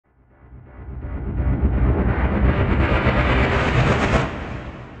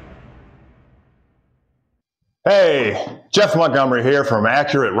Hey, Geoff Montgomery here from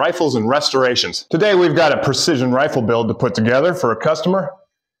Accurate Rifles and Restorations. Today we've got a precision rifle build to put together for a customer.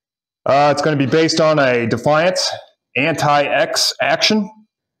 It's going to be based on a Defiance Anti-X action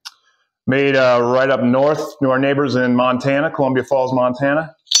made right up north to our neighbors in Montana, Columbia Falls,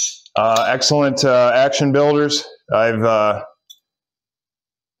 Montana. Excellent action builders. I've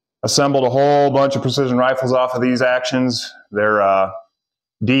assembled a whole bunch of precision rifles off of these actions. They're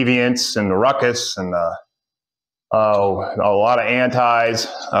Defiance and the Ruckus and a lot of antis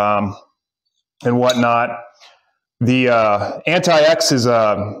and whatnot. The Anti-X is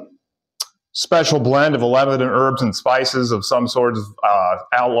a special blend of 11 herbs and spices of some sorts of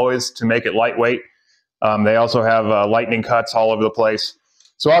alloys to make it lightweight. They also have lightning cuts all over the place.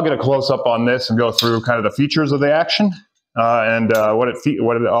 So I'll get a close-up on this and go through kind of the features of the action and what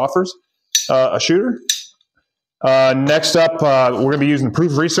it offers a shooter. Next up, we're going to be using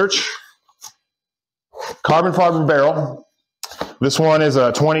Proof Research carbon fiber barrel. This one is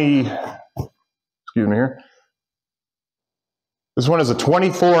a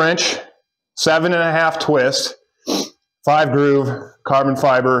 24-inch, 7.5 twist, 5 groove carbon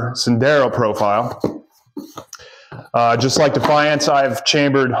fiber Sendero profile. Just like Defiance, I've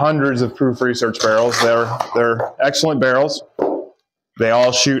chambered hundreds of Proof Research barrels. They're excellent barrels. They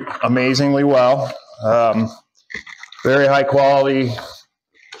all shoot amazingly well. Very high quality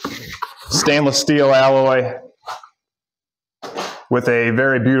stainless steel alloy with a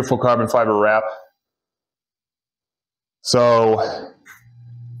very beautiful carbon fiber wrap. So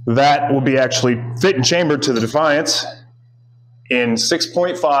that will be actually fit and chambered to the Defiance in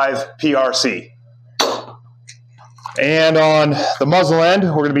 6.5 PRC. And on the muzzle end,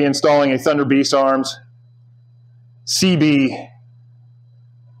 we're going to be installing a Thunder Beast Arms 30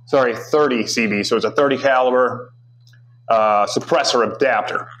 CB, so it's a 30 caliber suppressor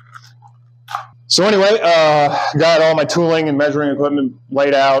adapter. So anyway, got all my tooling and measuring equipment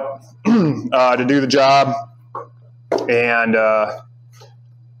laid out to do the job, and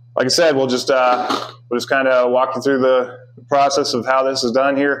like I said, we'll just kind of walk you through the process of how this is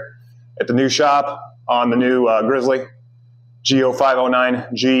done here at the new shop on the new Grizzly Geoff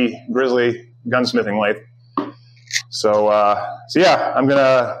 509G Grizzly gunsmithing lathe. So yeah, I'm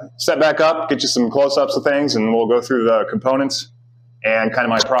gonna step back up, get you some close-ups of things, and we'll go through the components and kind of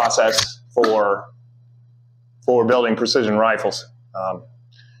my process for building precision rifles.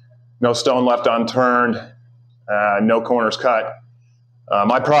 No stone left unturned, no corners cut.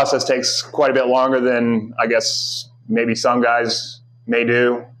 My process takes quite a bit longer than I guess maybe some guys may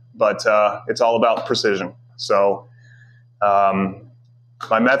do, but it's all about precision. So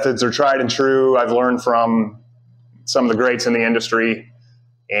my methods are tried and true. I've learned from some of the greats in the industry,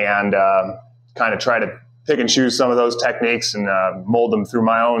 and kind of try to pick and choose some of those techniques and mold them through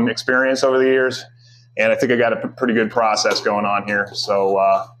my own experience over the years. And I think I got a pretty good process going on here.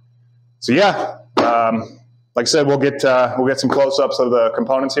 So yeah, like I said, we'll get some close-ups of the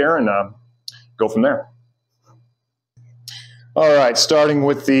components here and go from there. All right, starting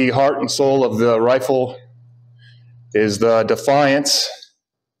with the heart and soul of the rifle is the Defiance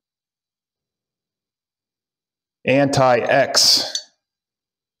Anti-X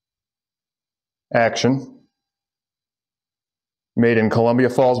action, made in Columbia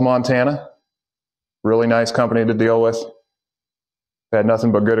Falls, Montana. Really nice company to deal with. Had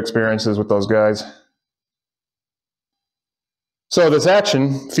nothing but good experiences with those guys. So this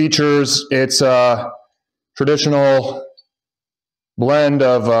action features its traditional blend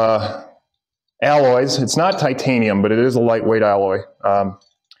of alloys. It's not titanium, but it is a lightweight alloy.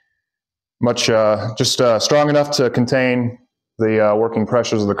 Strong enough to contain the working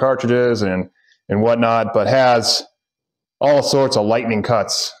pressures of the cartridges and whatnot, but has all sorts of lightning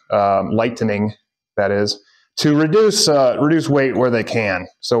cuts, lightening, that is, to reduce weight where they can.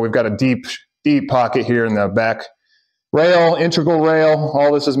 So we've got a deep pocket here in the back rail, integral rail.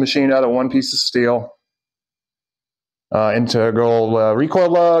 All this is machined out of one piece of steel. Integral recoil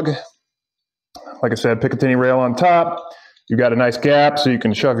lug. Like I said, Picatinny rail on top. You've got a nice gap so you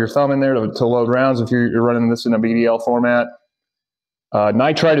can shove your thumb in there to load rounds if you're running this in a BDL format.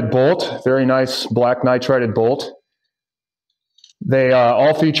 Nitrided bolt, very nice black nitrided bolt. They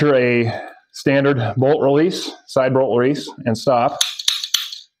all feature a standard bolt release, side bolt release, and stop.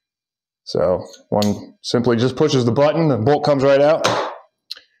 So one simply just pushes the button, the bolt comes right out.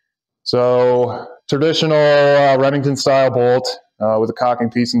 So traditional Remington style bolt with a cocking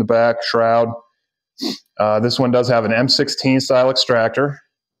piece in the back, shroud. This one does have an M16 style extractor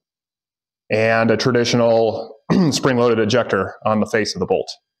and a traditional spring-loaded ejector on the face of the bolt.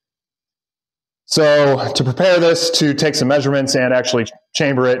 So to prepare this, to take some measurements and actually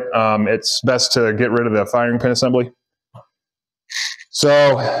chamber it, it's best to get rid of the firing pin assembly.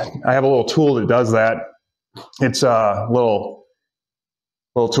 So I have a little tool that does that. It's a little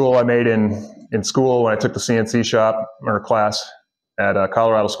tool I made in school when I took the CNC shop or class at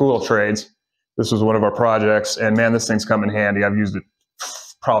Colorado School of Trades. This was one of our projects, and man, this thing's come in handy. I've used it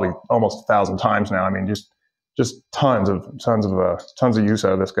probably almost 1,000 times now. I mean, just tons of use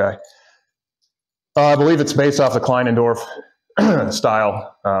out of this guy. I believe it's based off the Kleinendorf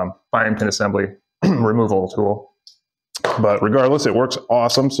style firing pin assembly removal tool. But regardless, it works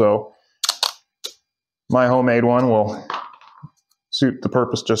awesome. So my homemade one will suit the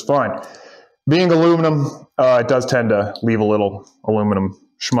purpose just fine. Being aluminum, it does tend to leave a little aluminum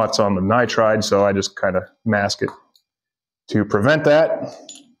schmutz on the nitride, so I just kind of mask it to prevent that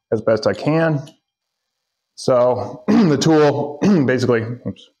as best I can. So the tool basically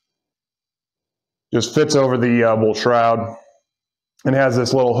just fits over the bolt shroud and has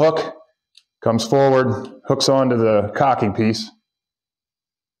this little hook, comes forward, hooks onto the cocking piece,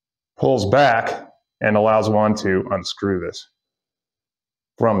 pulls back, and allows one to unscrew this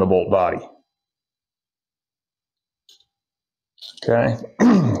from the bolt body. Okay,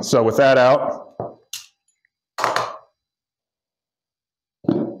 so with that out,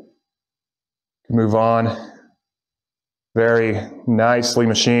 move on. Very nicely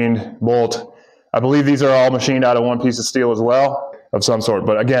machined bolt. I believe these are all machined out of one piece of steel as well, of some sort,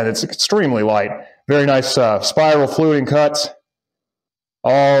 but again, it's extremely light. Very nice spiral fluting cuts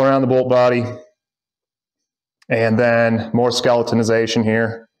all around the bolt body. And then more skeletonization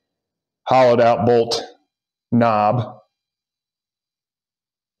here. Hollowed out bolt knob.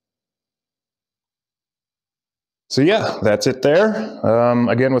 So yeah, that's it there.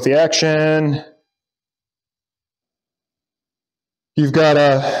 Again, with the action, you've got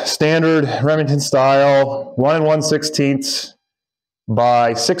a standard Remington style 1 1/16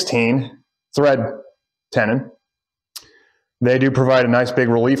 by 16 thread tenon. They do provide a nice big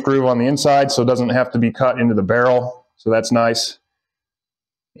relief groove on the inside, so it doesn't have to be cut into the barrel. So that's nice.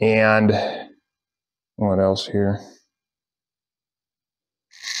 And what else here?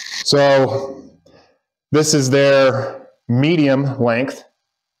 So this is their medium length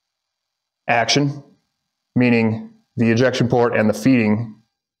action, meaning the ejection port and the feeding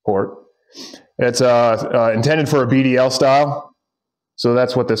port. It's intended for a BDL style, so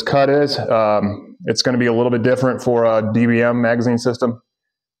that's what this cut is. It's going to be a little bit different for a DBM magazine system,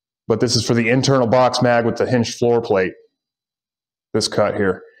 but this is for the internal box mag with the hinged floor plate, this cut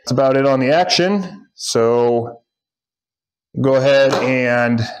here. That's about it on the action, so go ahead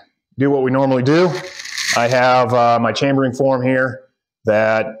and do what we normally do. I have my chambering form here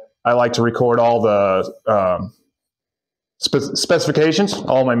that I like to record all the specifications,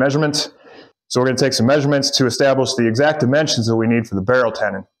 all my measurements. So we're going to take some measurements to establish the exact dimensions that we need for the barrel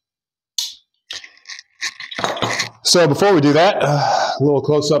tenon. So before we do that, a little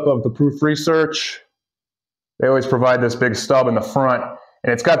close-up of the Proof Research. They always provide this big stub in the front,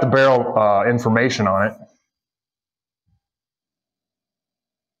 and it's got the barrel information on it.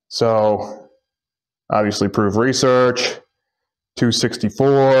 So obviously Proof Research,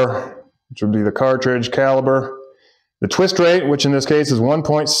 264, which would be the cartridge caliber. The twist rate, which in this case is 1 in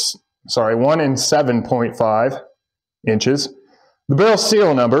 7.5 inches. The barrel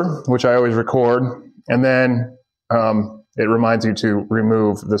serial number, which I always record, and then it reminds you to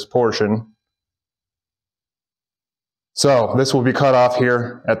remove this portion. So this will be cut off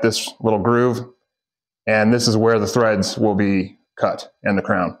here at this little groove, and this is where the threads will be cut and the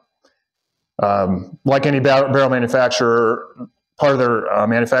crown. Like any barrel manufacturer, part of their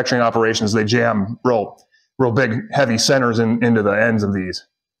manufacturing operations, they jam real big, heavy centers into the ends of these.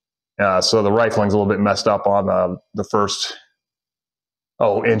 So the rifling's a little bit messed up on the first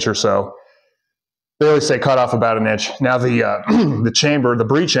inch or so. They always say cut off about 1 inch. Now the chamber, the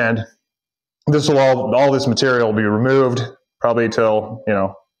breech end, all this material will be removed probably till,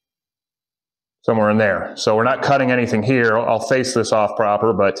 somewhere in there. So we're not cutting anything here. I'll face this off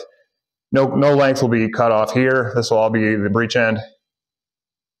proper, but no length will be cut off here. This will all be the breech end.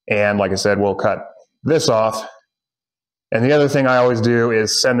 And like I said, we'll cut this off. And the other thing I always do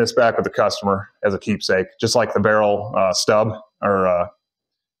is send this back with the customer as a keepsake, just like the barrel stub, or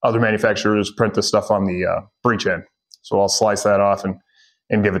other manufacturers print this stuff on the breech end. So I'll slice that off and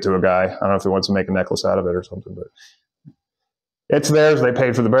give it to a guy. I don't know if he wants to make a necklace out of it or something, but it's theirs. They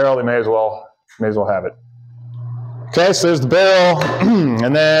paid for the barrel. They may as well have it. Okay, so there's the barrel,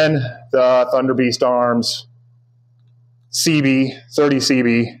 and then the Thunder Beast arms, CB, 30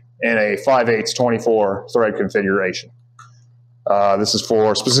 CB, and a 5/8 24 thread configuration. This is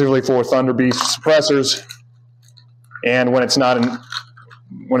specifically for Thunder Beast suppressors. And when it's not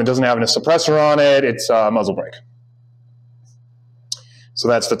when it doesn't have a suppressor on it, it's muzzle brake. So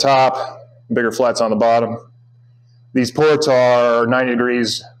that's the top, bigger flats on the bottom. These ports are 90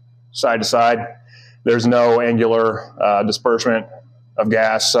 degrees side to side. There's no angular disbursement of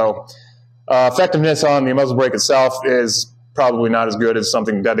gas. So effectiveness on the muzzle brake itself is probably not as good as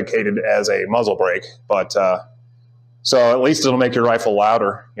something dedicated as a muzzle brake. But so at least it'll make your rifle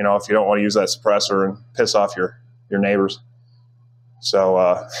louder, you know, if you don't want to use that suppressor and piss off your neighbors.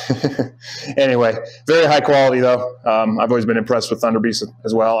 So anyway, very high quality though. I've always been impressed with Thunder Beast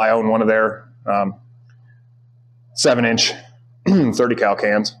as well. I own one of their 7-inch 30 cal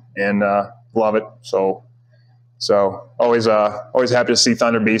cans and love it. So always happy to see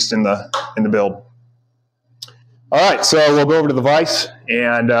Thunder Beast in the build. All right, so we'll go over to the vise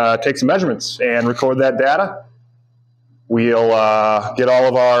and take some measurements and record that data. We'll get all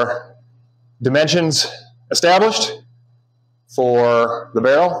of our dimensions established for the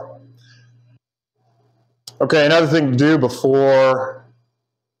barrel. Okay, another thing to do before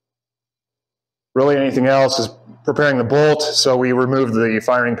really anything else is preparing the bolt. So we removed the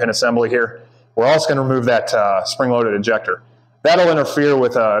firing pin assembly here. We're also going to remove that spring-loaded ejector. That'll interfere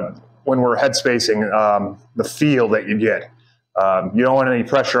with, when we're head spacing, the feel that you get. You don't want any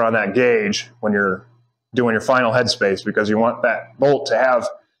pressure on that gauge when you're doing your final head space, because you want that bolt to have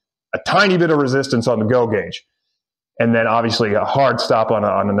a tiny bit of resistance on the go gauge. And then obviously a hard stop on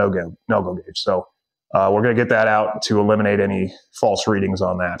a no-go gauge. So we're going to get that out to eliminate any false readings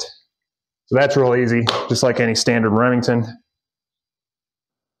on that. So that's real easy, just like any standard Remington.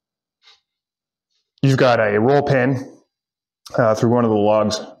 You've got a roll pin through one of the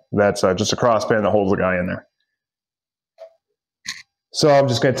lugs that's just a cross pin that holds the guy in there. So I'm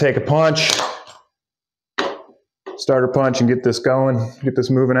just going to take a punch, starter punch, and get this going, get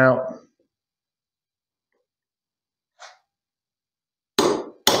this moving out.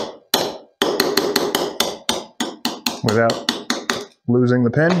 Without losing the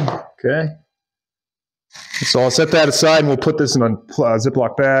pin. Okay. So I'll set that aside and we'll put this in a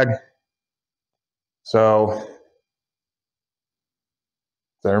Ziploc bag. So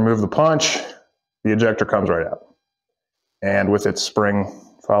then remove the punch, the ejector comes right out. And with its spring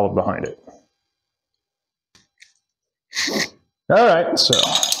followed behind it. All right, so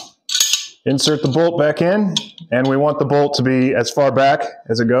insert the bolt back in, and we want the bolt to be as far back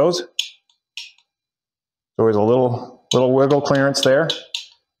as it goes. Always a little wiggle clearance there.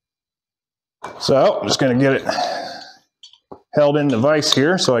 So I'm just going to get it held in the vise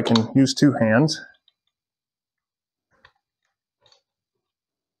here so I can use two hands.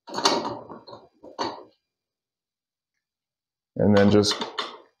 And then just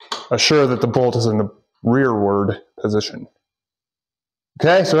assure that the bolt is in the rearward position.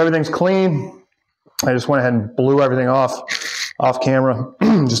 Okay, so everything's clean. I just went ahead and blew everything off camera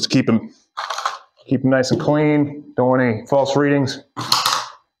just to keep them nice and clean. Don't want any false readings.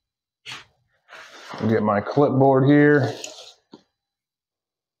 I'll get my clipboard here,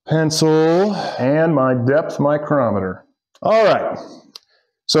 pencil, and my depth micrometer. All right.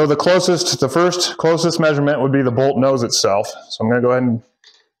 So the first closest measurement would be the bolt nose itself. So I'm going to go ahead and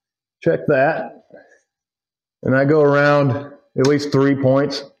check that. And I go around at least 3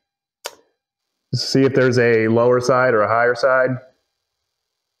 points to see if there's a lower side or a higher side.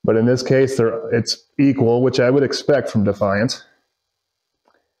 But in this case, it's equal, which I would expect from Defiance.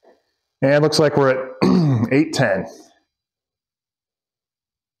 And it looks like we're at 810.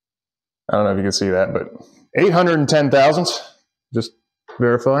 I don't know if you can see that, but 810 thousandths. Just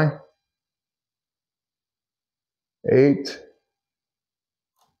verify.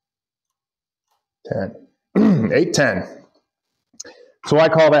 810. So I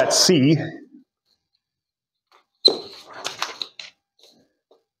call that C.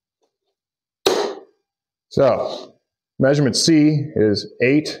 So measurement C is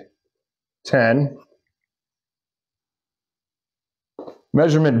 810.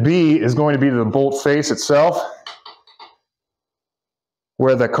 Measurement B is going to be the bolt face itself,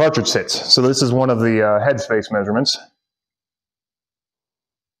 where the cartridge sits. So this is one of the headspace measurements.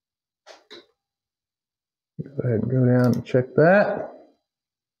 Go ahead and go down and check that.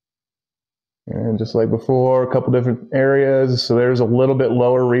 And just like before, a couple different areas. So there's a little bit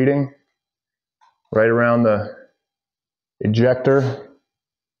lower reading right around the ejector.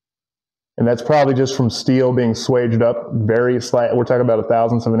 And that's probably just from steel being swaged up very slight. We're talking about a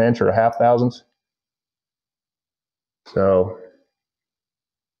thousandth of an inch or a half thousandth. So,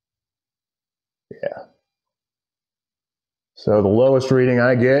 yeah. So the lowest reading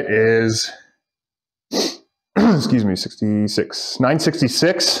I get is excuse me, 66,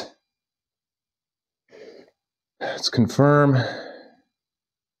 966. Let's confirm.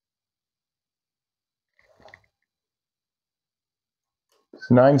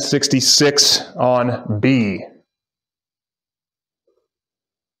 It's 966 on B.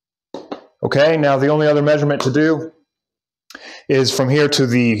 Okay, now the only other measurement to do is from here to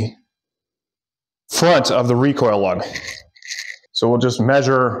the front of the recoil lug. So we'll just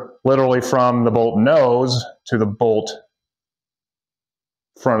measure literally from the bolt nose to the bolt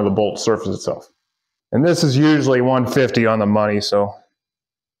front of the bolt surface itself. And this is usually 150 on the money, so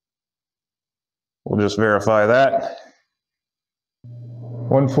we'll just verify that.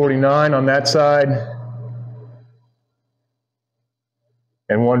 149 on that side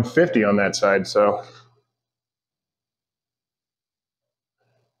and 150 on that side, so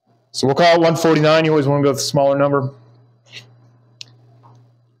we'll call it 149. You always want to go with a smaller number.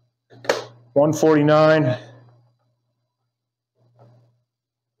 149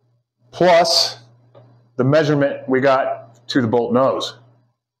 plus the measurement we got to the bolt nose,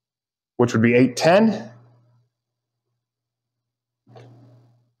 which would be 810,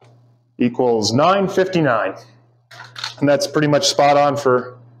 equals 959. And that's pretty much spot on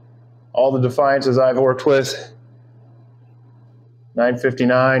for all the Defiances I've worked with. 959,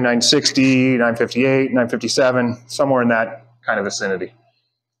 960, 958, 957, somewhere in that kind of vicinity.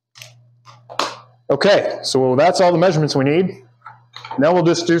 Okay, so that's all the measurements we need. Now we'll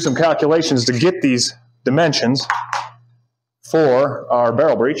just do some calculations to get these dimensions for our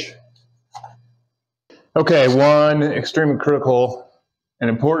barrel breech. Okay, one extremely critical and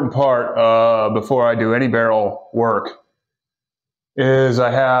important part before I do any barrel work is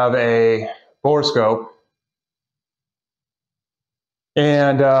I have a borescope,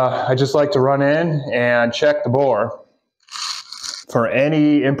 and I just like to run in and check the bore for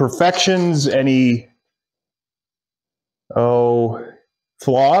any imperfections, any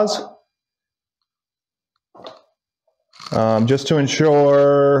flaws, just to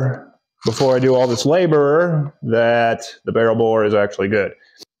ensure before I do all this labor that the barrel bore is actually good.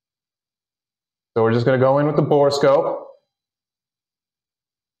 So we're just going to go in with the borescope,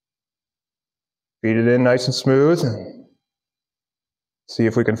 feed it in nice and smooth, and see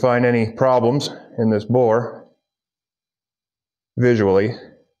if we can find any problems in this bore visually.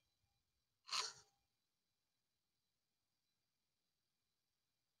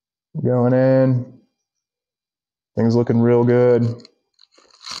 Going in, things looking real good.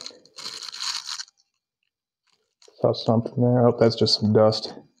 Saw something there. Oh, that's just some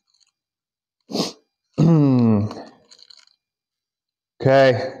dust.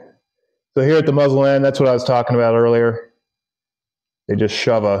 Okay, so here at the muzzle end, that's what I was talking about earlier. They just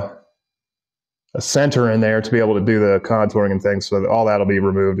shove a center in there to be able to do the contouring and things, so that all that'll be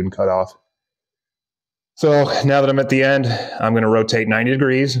removed and cut off. So now that I'm at the end, I'm going to rotate 90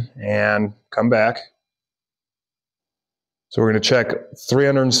 degrees and come back. So we're going to check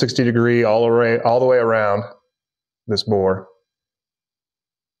 360 degree all the way around this bore.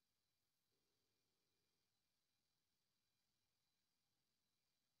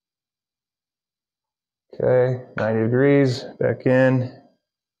 Okay, 90 degrees, back in.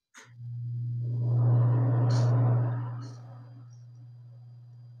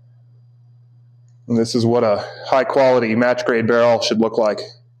 And this is what a high quality match grade barrel should look like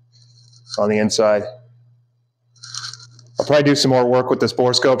on the inside. I'll probably do some more work with this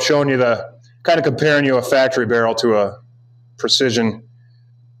borescope, showing you kind of comparing you a factory barrel to a precision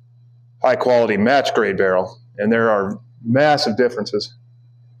high quality match grade barrel. And there are massive differences.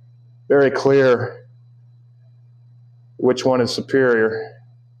 Very clear which one is superior.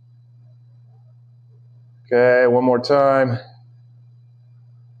 Okay, one more time.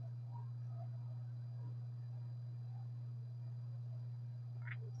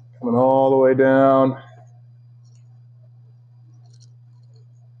 Coming all the way down.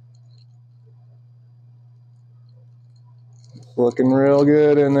 Looking real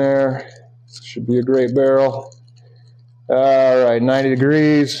good in there. Should be a great barrel. All right, 90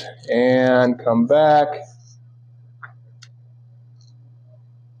 degrees and come back.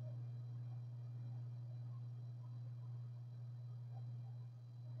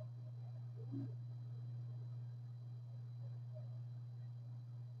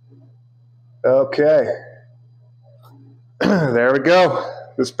 Okay, there we go.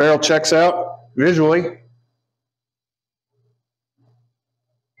 This barrel checks out visually.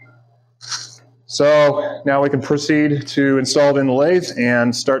 So now we can proceed to install it in the lathe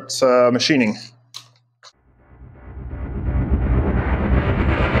and start machining.